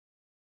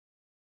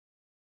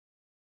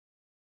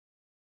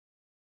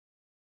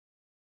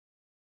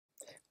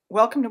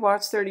Welcome to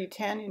WATS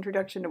 3010,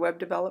 Introduction to Web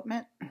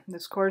Development.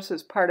 This course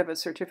is part of a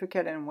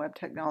certificate in Web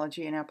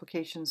Technology and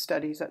Application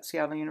Studies at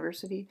Seattle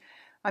University.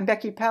 I'm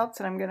Becky Peltz,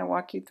 and I'm going to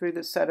walk you through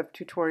this set of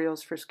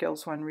tutorials for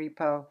Skills 1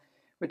 repo,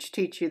 which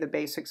teach you the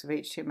basics of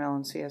HTML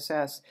and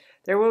CSS.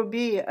 There will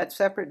be a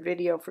separate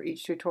video for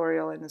each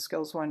tutorial in the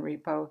Skills 1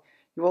 repo.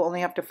 You will only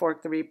have to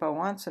fork the repo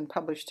once and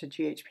publish to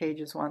GH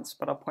pages once,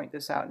 but I'll point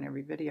this out in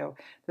every video.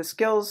 The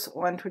Skills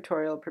 1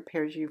 tutorial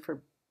prepares you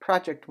for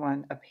Project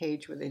 1, a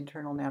page with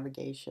internal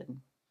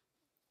navigation.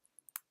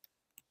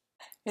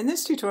 In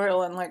this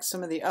tutorial, unlike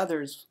some of the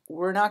others,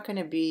 we're not going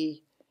to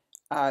be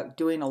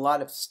doing a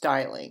lot of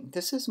styling.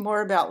 This is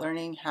more about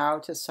learning how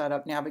to set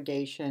up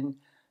navigation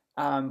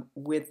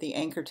with the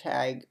anchor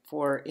tag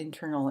for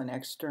internal and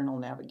external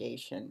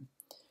navigation.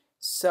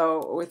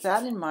 So with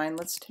that in mind,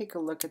 let's take a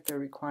look at the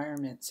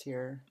requirements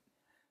here.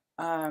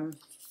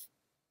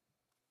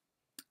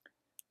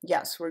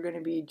 Yes, we're going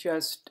to be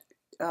just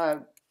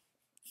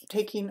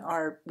we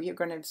are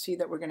going to see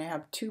that we're going to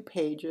have two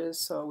pages.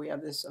 So we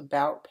have this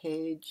about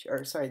page,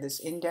 or sorry, this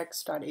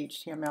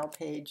index.html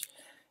page,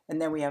 and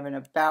then we have an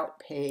about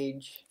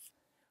page.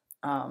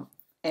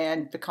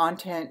 And the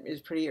content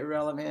is pretty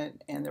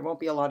irrelevant, and there won't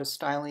be a lot of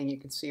styling. You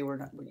can see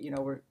what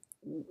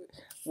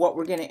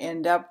we're going to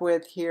end up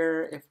with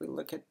here, if we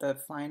look at the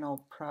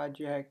final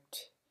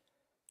project,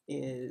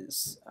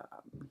 is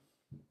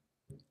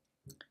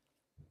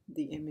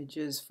the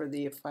images for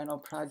the final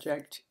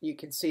project. You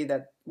can see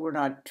that we're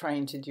not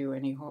trying to do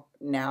any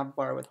nav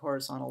bar with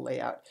horizontal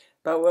layout.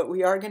 But what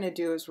we are going to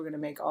do is we're going to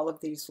make all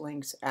of these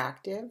links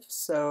active.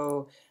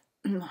 So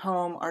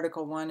home,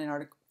 article 1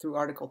 and through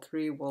article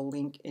 3 will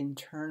link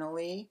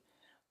internally,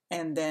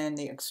 and then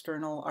the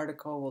external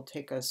article will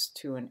take us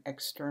to an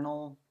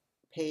external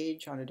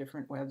page on a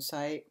different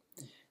website.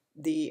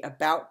 The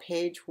about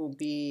page will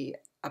be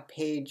a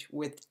page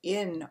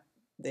within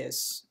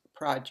this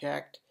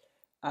project.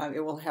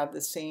 It will have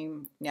the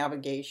same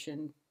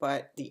navigation,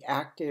 but the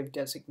active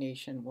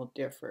designation will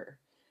differ.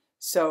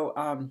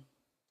 So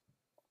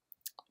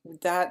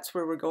that's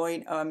where we're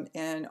going.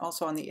 And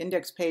also on the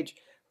index page,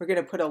 we're going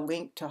to put a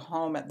link to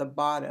home at the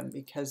bottom,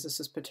 because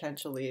this is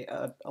potentially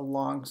a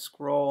long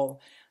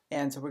scroll.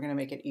 And so we're going to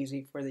make it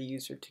easy for the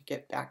user to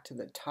get back to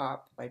the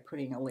top by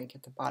putting a link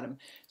at the bottom.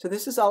 So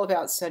this is all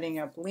about setting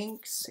up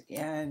links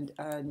and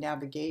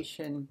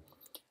navigation.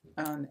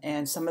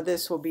 And some of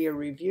this will be a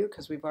review,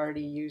 because we've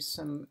already used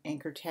some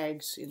anchor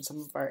tags in some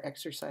of our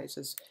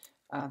exercises,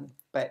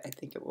 but I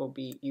think it will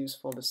be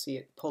useful to see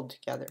it pulled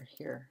together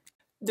here.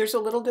 There's a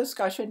little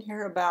discussion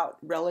here about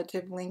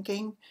relative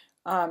linking.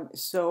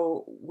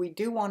 So we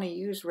do want to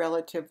use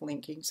relative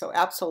linking. So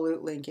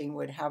absolute linking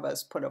would have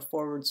us put a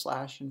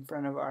 / in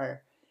front of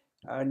our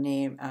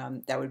name.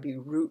 That would be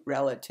root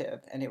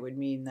relative, and it would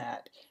mean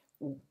that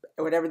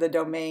whatever the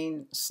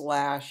domain /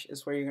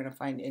 is where you're going to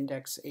find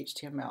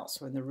index.html,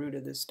 so in the root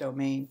of this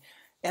domain.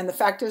 And the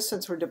fact is,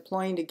 since we're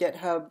deploying to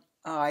GitHub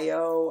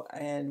IO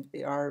and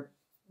our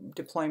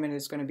deployment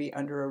is going to be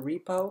under a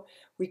repo,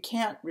 we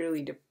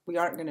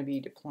aren't going to be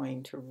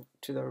deploying to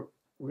the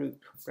root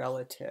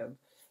relative.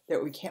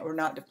 We're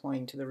not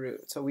deploying to the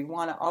root. So we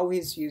want to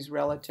always use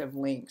relative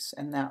links,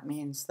 and that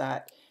means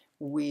that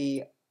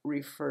we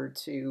refer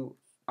to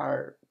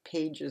our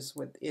pages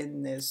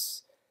within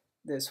this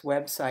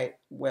website,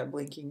 web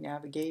linking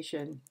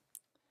navigation,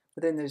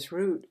 within this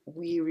root.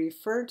 We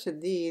refer to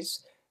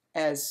these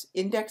as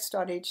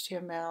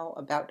index.html,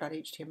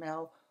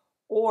 about.html,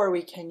 or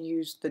we can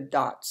use the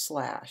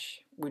 /,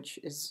 which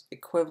is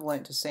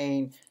equivalent to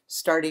saying,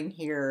 starting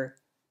here,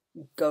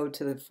 go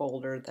to the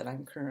folder that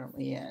I'm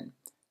currently in,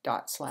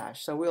 /.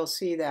 So we'll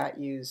see that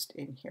used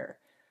in here.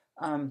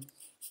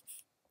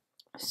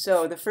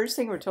 So the first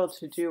thing we're told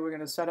to do, we're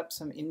going to set up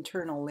some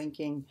internal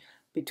linking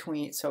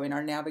between. So in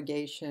our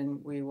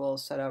navigation, we will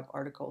set up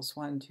articles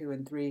 1, 2,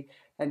 and 3.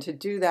 And to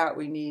do that,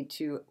 we're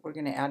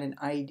going to add an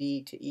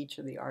ID to each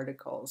of the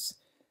articles.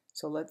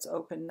 So let's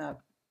open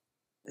up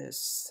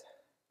this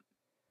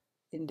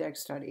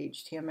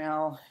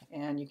index.html,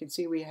 and you can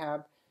see we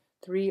have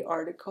 3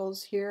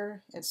 articles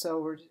here. And so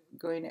we're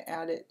going to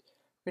add it.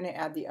 We're going to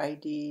add the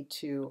ID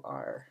to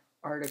our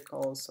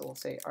articles. So we'll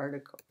say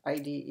article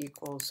ID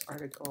equals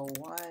article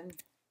 1,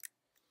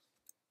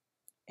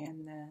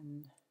 and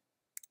then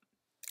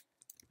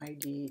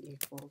ID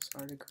equals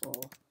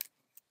article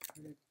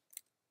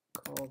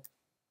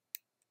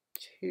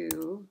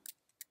 2,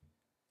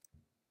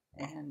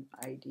 and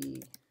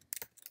ID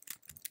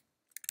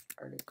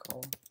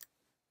article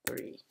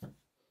 3.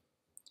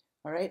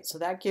 All right, so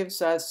that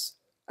gives us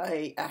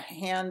a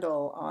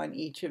handle on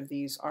each of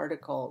these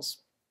articles,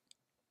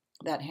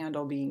 that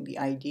handle being the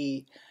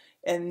ID.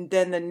 And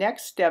then the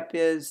next step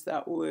is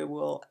that we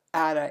will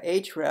add a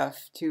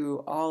href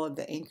to all of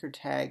the anchor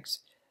tags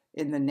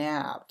in the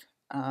nav,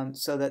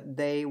 so that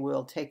they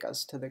will take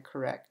us to the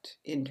correct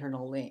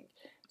internal link.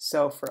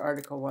 So for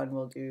article 1,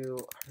 we'll do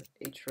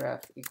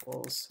href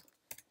equals,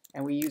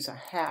 and we use a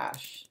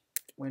hash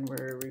when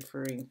we're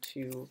referring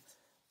to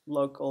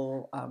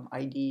local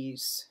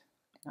IDs.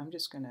 I'm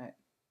just going to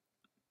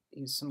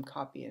use some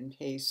copy and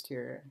paste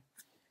here.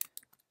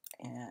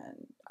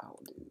 and I'll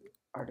do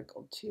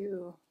article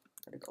 2,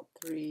 article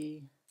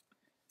 3,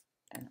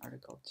 and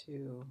article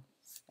 2,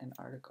 and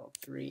article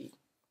 3.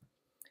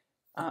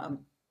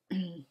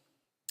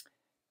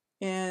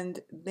 And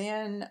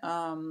then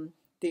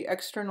the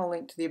external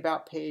link to the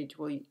about page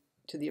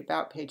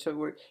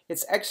so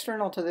it's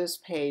external to this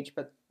page,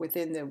 but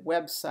within the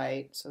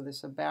website, so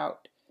this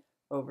about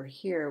over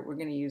here, we're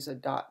going to use a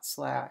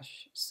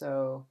 /.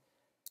 So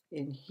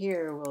in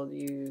here we'll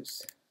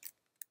use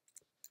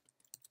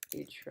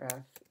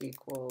href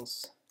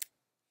equals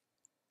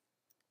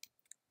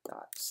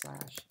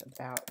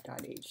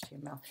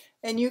 /about.html,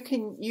 and you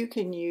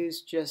can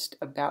use just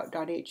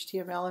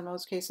about.html in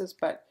most cases,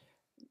 but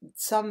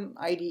some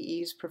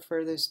IDEs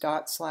prefer this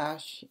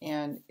 /,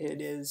 and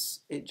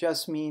it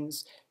just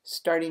means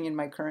starting in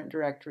my current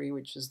directory,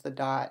 which is the /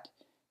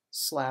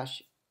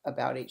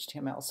 about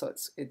HTML. So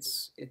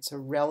it's a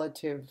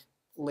relative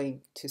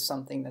link to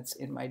something that's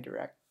in my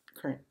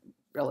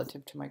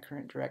relative to my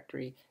current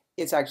directory.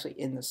 It's actually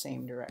in the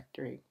same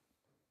directory.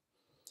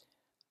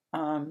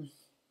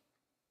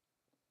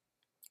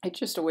 It's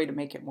just a way to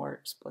make it more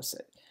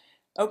explicit.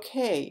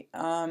 Okay,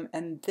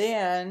 and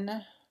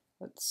then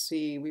let's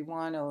see, we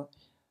want to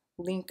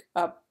link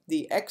up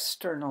the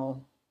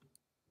external.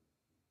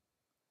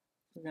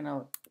 We're going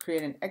to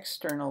create an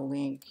external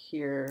link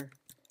here,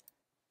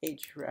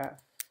 href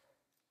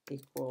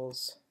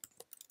equals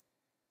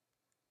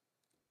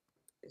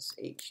is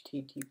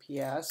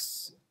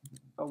HTTPS,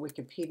 a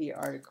Wikipedia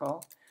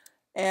article.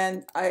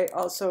 And I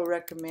also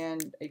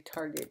recommend a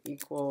target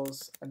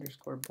equals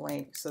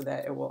 _blank so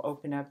that it will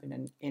open up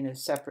in a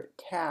separate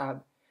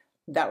tab.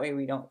 That way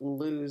we don't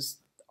lose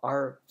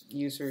our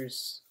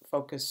users'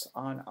 focus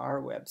on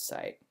our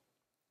website.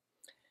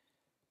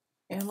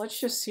 And let's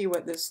just see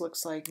what this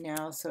looks like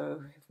now.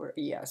 So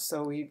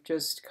so we've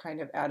just kind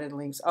of added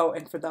links. Oh,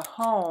 and for the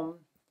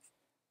home,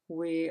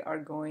 we are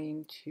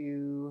going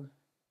to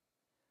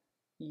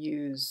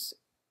use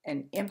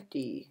an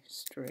empty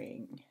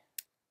string.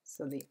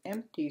 So the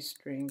empty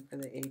string for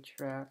the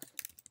href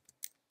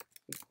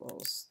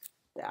equals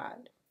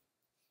that.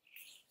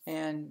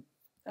 And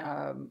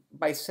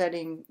by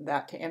setting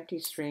that to empty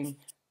string,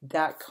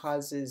 that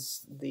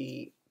causes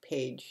the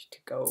page to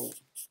go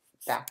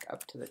back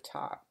up to the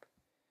top.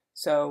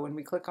 So when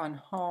we click on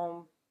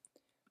home,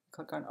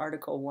 click on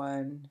article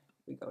 1,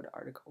 we go to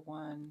article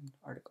 1,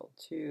 article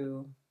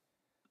 2,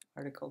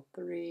 article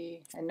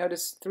 3, and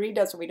notice 3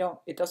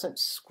 doesn't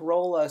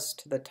scroll us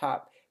to the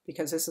top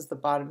because this is the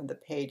bottom of the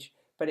page,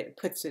 but it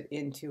puts it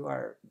into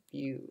our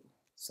view.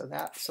 So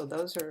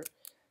those are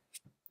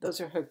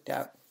hooked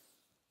up.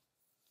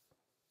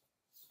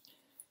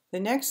 The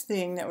next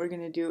thing that we're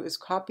going to do is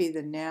copy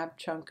the nav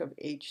chunk of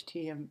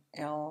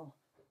HTML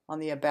on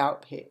the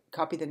about page.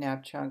 Copy the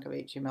nav chunk of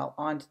HTML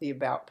onto the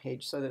about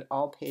page so that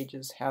all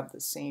pages have the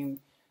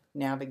same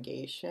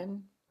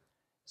navigation.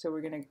 So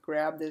we're going to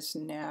grab this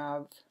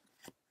nav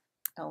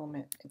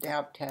element,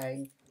 nav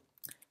tag,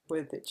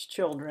 with its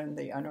children,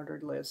 the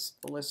unordered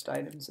list, the list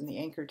items, and the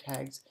anchor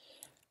tags,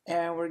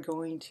 and we're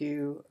going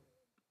to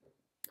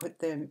put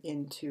them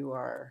into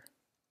our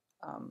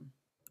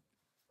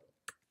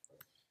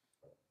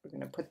we're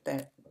going to put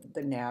the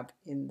nav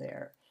in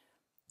there.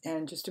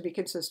 And just to be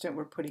consistent,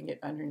 we're putting it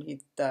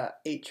underneath the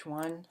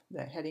H1,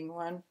 the heading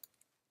 1.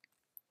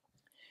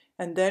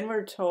 And then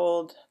we're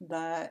told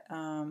that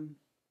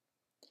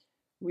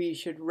we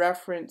should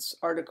reference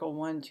article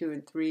 1, 2,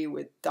 and 3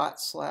 with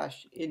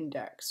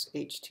 /index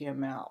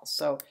HTML.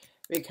 So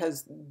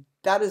because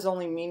that is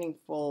only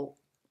meaningful,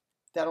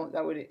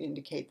 that would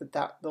indicate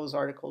that those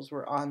articles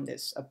were on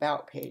this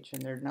about page,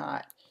 and they're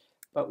not.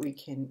 But we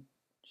can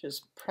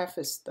just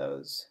preface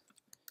those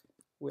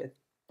with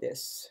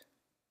this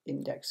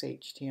index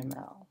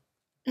HTML.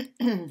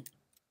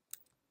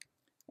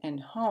 And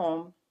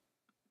home,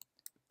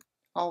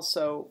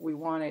 also we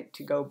want it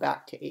to go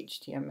back to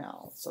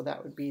HTML, so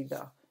that would be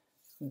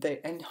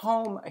and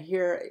home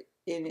here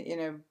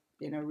in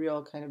a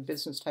real kind of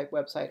business type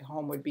website,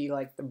 home would be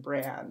like the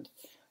brand,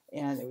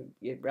 and it would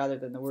be, rather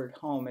than the word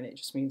home, and it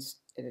just means,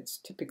 and it's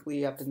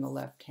typically up in the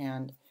left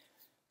hand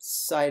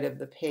side of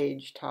the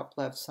page, top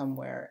left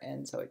somewhere,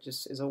 and so it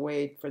just is a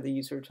way for the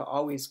user to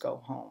always go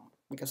home.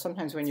 Because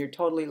sometimes when you're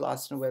totally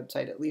lost in a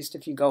website, at least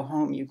if you go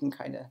home, you can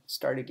kind of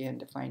start again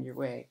to find your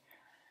way.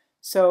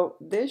 So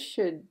this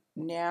should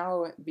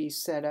now be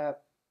set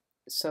up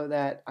so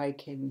that I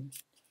can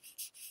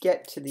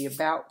get to the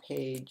about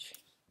page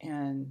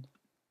and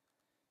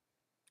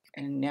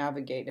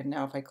navigate. And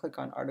now if I click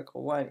on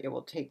article 1, it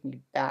will take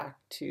me back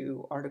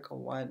to article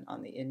 1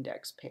 on the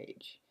index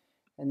page.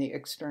 And the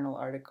external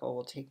article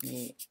will take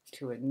me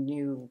to a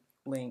new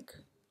link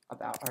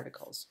about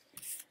articles.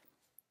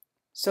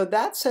 So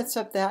that sets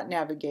up that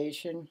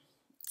navigation.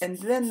 And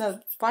then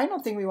the final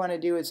thing we want to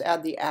do is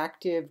add the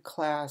active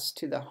class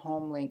to the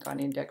home link on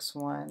index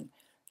 1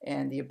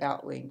 and the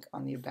about link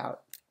on the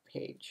about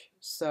page.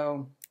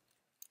 So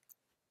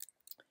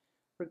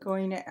we're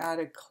going to add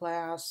a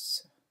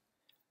class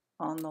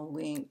on the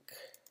link.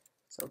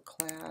 So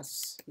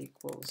class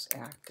equals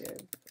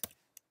active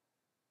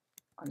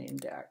on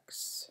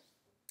index.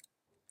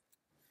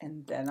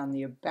 And then on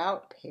the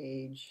about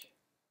page,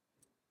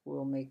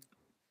 we'll make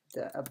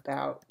the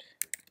about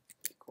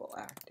equal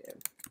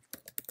active.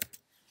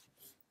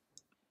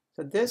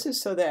 So this is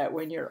so that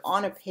when you're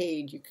on a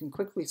page, you can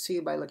quickly see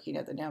by looking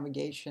at the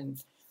navigation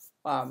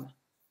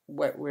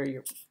where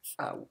you're,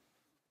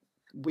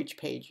 which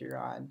page you're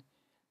on.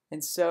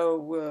 And so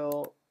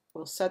we'll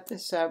set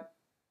this up.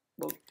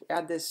 We'll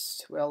add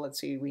this. Well, let's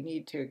see. We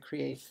need to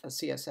create a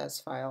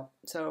CSS file.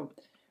 So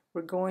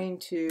we're going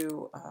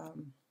to.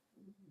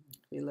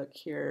 We look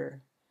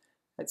here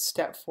at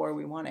step 4.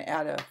 We want to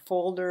add a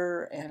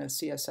folder and a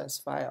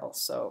CSS file.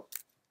 So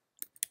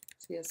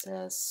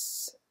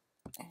CSS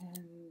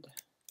and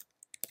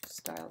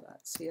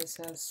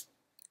style.css,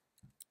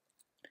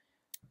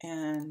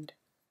 and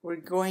we're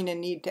going to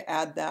need to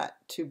add that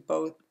to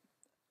both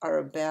our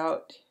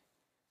about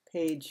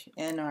page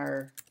and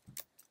our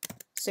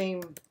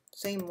same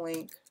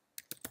link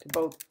to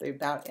both the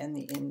about and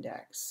the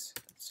index.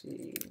 Let's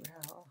see,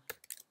 rel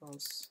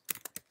equals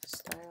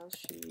style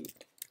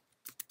sheet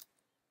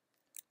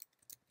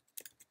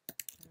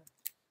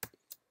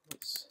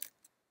equals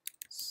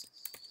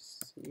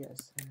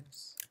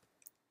CSS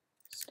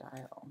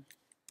style.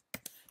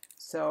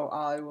 So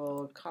I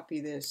will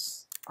copy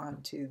this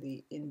onto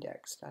the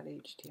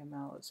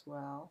index.html as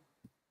well.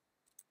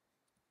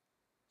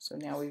 So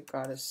now we've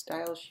got a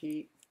style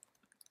sheet,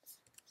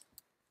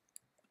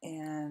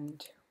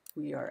 and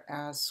we are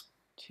asked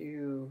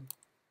to,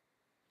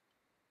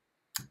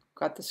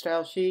 got the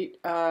style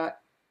sheet,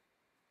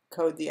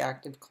 code the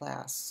active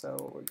class.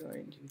 So we're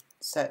going to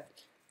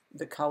set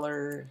the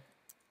color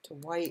to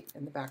white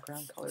and the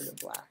background color to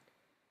black.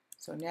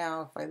 So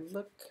now if I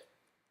look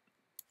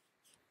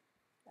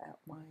at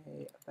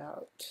my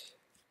about,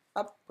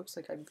 looks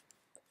like I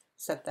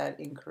set that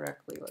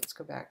incorrectly. Let's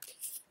go back.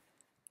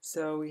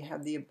 So we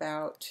have the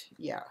about,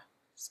 yeah.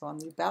 So on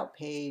the about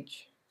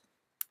page,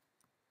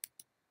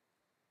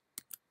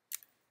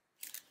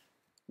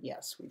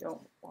 yes, we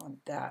don't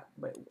want that,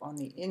 but on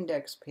the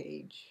index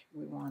page,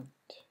 we want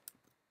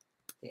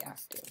the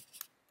active.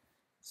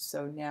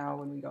 So now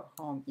when we go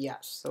home,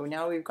 yes. So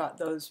now we've got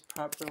those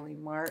properly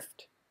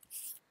marked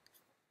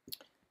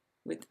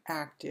with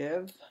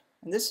active.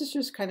 And this is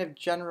just kind of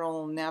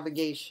general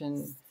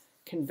navigation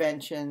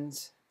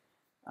conventions.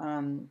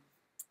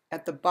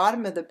 At the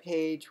bottom of the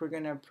page, we're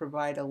going to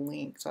provide a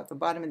link. So at the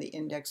bottom of the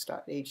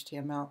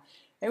index.html,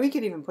 and we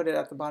could even put it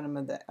at the bottom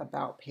of the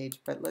about page,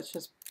 but let's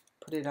just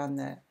put it on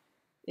the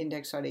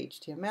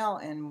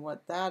index.html. And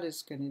what that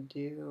is going to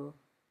do,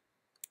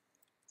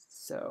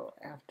 so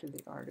after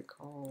the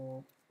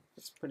article,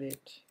 let's put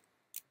it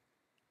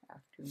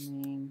after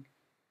main.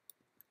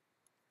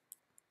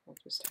 We'll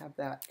just have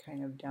that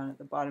kind of down at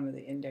the bottom of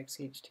the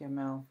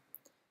index.html.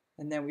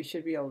 And then we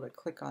should be able to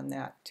click on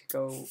that to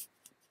go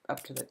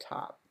up to the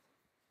top.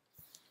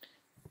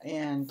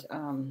 And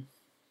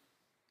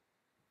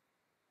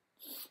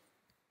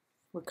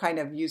we're kind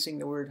of using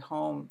the word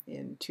home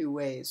in two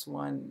ways.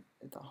 One,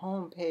 at the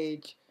home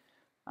page,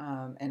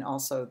 and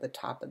also the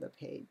top of the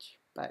page.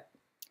 But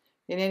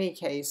in any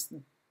case,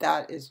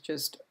 that is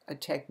just a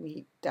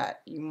technique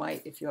that you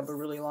might, if you have a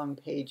really long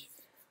page,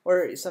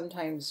 or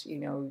sometimes, you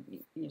know,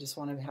 you just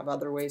want to have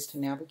other ways to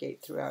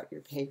navigate throughout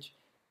your page.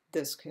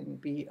 This can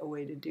be a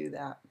way to do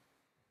that.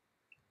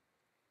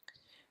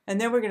 And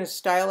then we're going to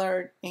style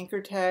our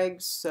anchor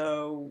tags.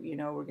 So, you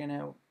know, we're going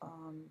to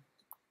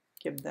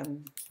give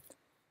them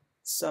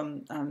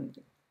some,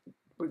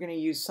 we're going to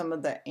use some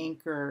of the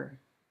anchor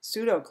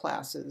pseudo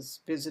classes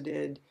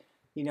visited.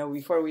 You know,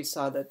 before we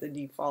saw that the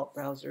default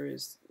browser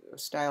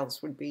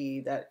styles would be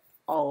that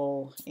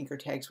all anchor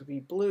tags would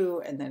be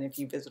blue, and then if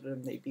you visited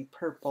them, they'd be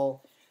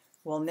purple.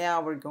 Well, now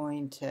we're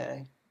going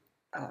to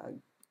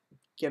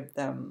give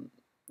them,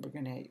 we're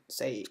going to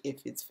say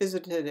if it's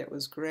visited, it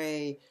was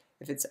gray.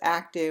 If it's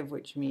active,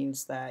 which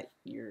means that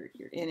you're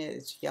in it,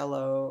 it's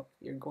yellow.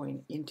 You're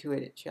going into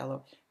it, it's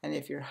yellow. And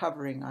if you're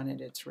hovering on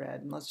it, it's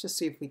red. And let's just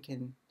see if we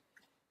can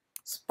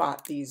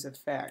spot these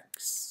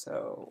effects.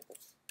 So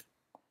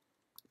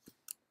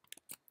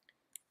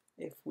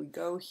if we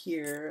go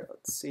here,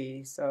 let's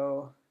see.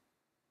 So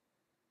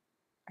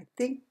I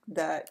think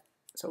that,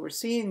 so we're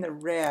seeing the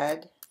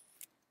red,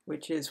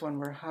 which is when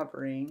we're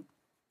hovering.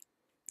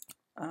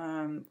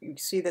 You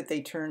see that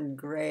they turn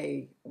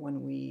gray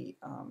when we,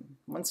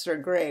 once they're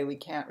gray, we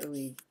can't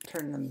really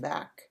turn them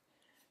back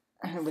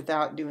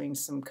without doing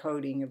some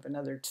coding of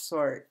another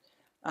sort.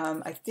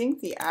 I think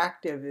the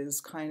active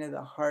is kind of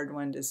the hard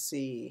one to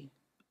see.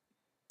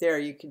 There,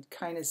 you could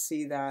kind of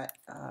see that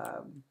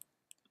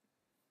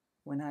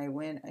when I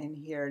went in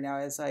here. Now,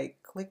 as I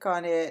click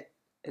on it,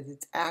 as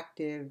it's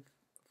active,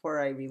 before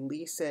I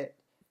release it,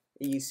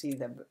 you see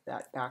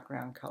that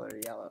background color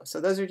yellow. So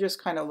those are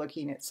just kind of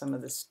looking at some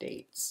of the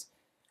states.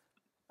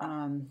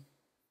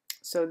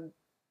 So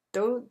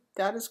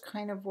that is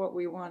kind of what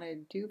we want to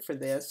do for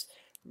this.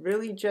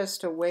 Really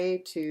just a way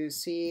to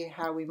see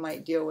how we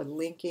might deal with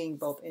linking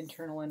both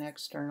internal and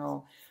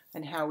external,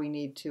 and how we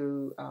need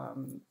to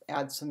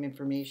add some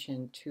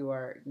information to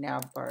our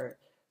nav bar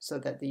so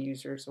that the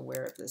user is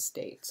aware of this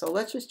date. So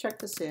let's just check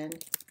this in.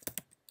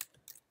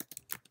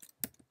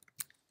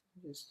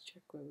 Just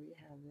check what we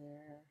have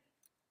there.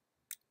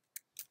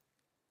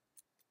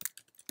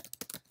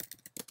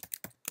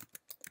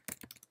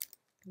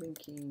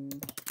 Linking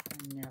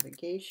and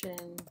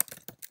navigation.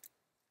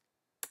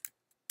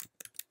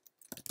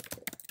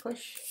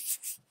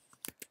 Push.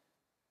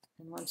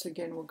 And once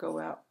again, we'll go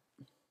out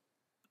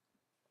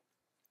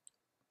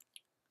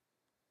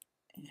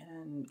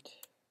and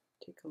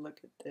take a look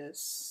at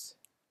this.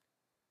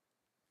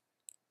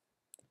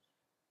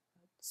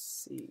 Let's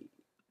see.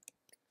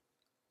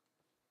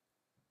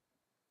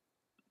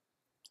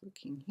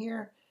 Looking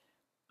here,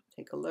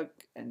 take a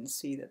look and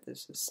see that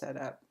this is set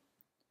up.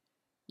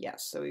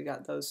 Yes, so we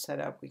got those set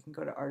up. We can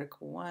go to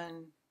Article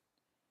 1.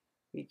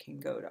 We can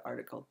go to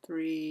Article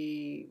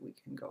 3. We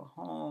can go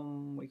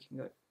home. We can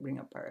go bring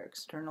up our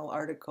external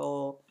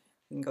article.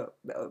 We can go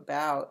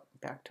about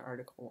back to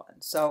Article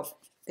 1. So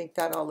I think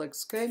that all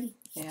looks good.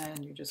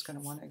 And you're just going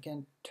to want to,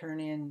 again, turn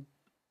in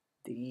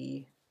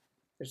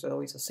there's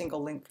always a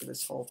single link for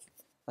this whole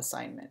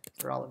assignment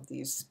for all of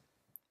these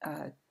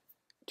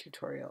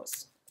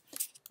tutorials.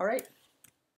 All right.